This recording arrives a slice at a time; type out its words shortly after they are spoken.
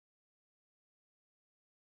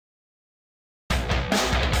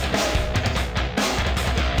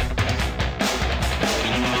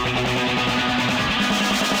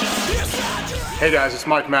Hey guys, it's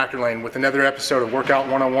Mike McErlane with another episode of Workout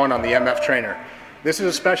 101 on the MF Trainer. This is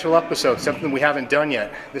a special episode, something we haven't done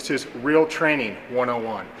yet. This is Real Training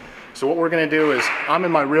 101. So what we're going to do is, I'm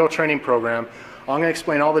in my Real Training program. I'm going to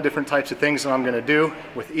explain all the different types of things that I'm going to do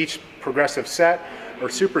with each progressive set or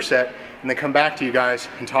superset, and then come back to you guys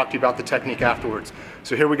and talk to you about the technique afterwards.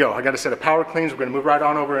 So here we go. I got a set of power cleans. We're going to move right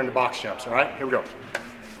on over into box jumps. All right, here we go.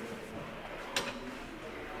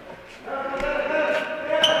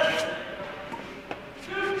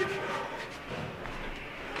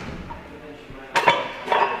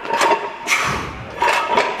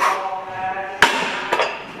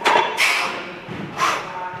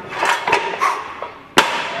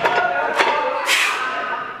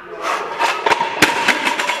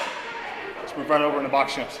 Move right over into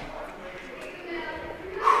box jumps.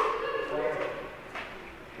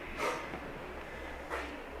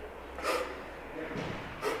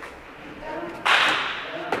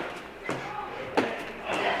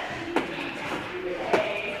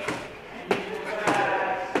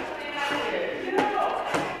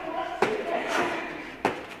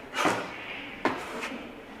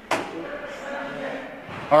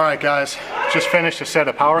 All right guys, just finished a set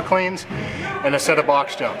of power cleans and a set of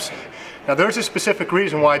box jumps. Now there's a specific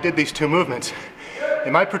reason why I did these two movements.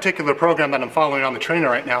 In my particular program that I'm following on the trainer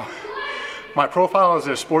right now, my profile is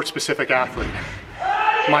a sport-specific athlete.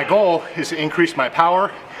 My goal is to increase my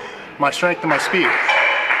power, my strength, and my speed.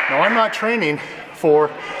 Now I'm not training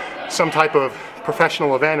for some type of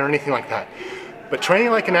professional event or anything like that. But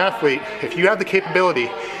training like an athlete, if you have the capability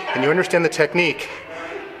and you understand the technique,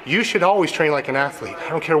 you should always train like an athlete. I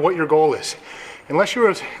don't care what your goal is. Unless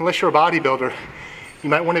you're a bodybuilder, you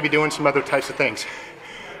might want to be doing some other types of things.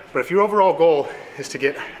 But if your overall goal is to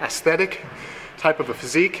get aesthetic type of a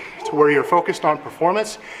physique to where you're focused on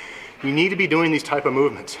performance, you need to be doing these type of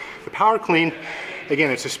movements. The power clean, again,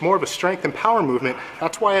 it's just more of a strength and power movement.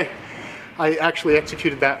 That's why I actually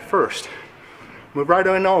executed that first. Move right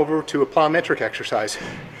on over to a plyometric exercise.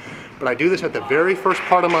 But I do this at the very first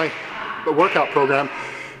part of my workout program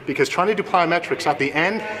because trying to do plyometrics at the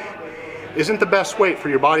end isn't the best way for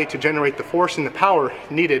your body to generate the force and the power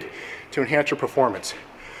needed to enhance your performance.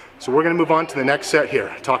 So we're going to move on to the next set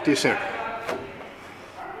here. Talk to you soon.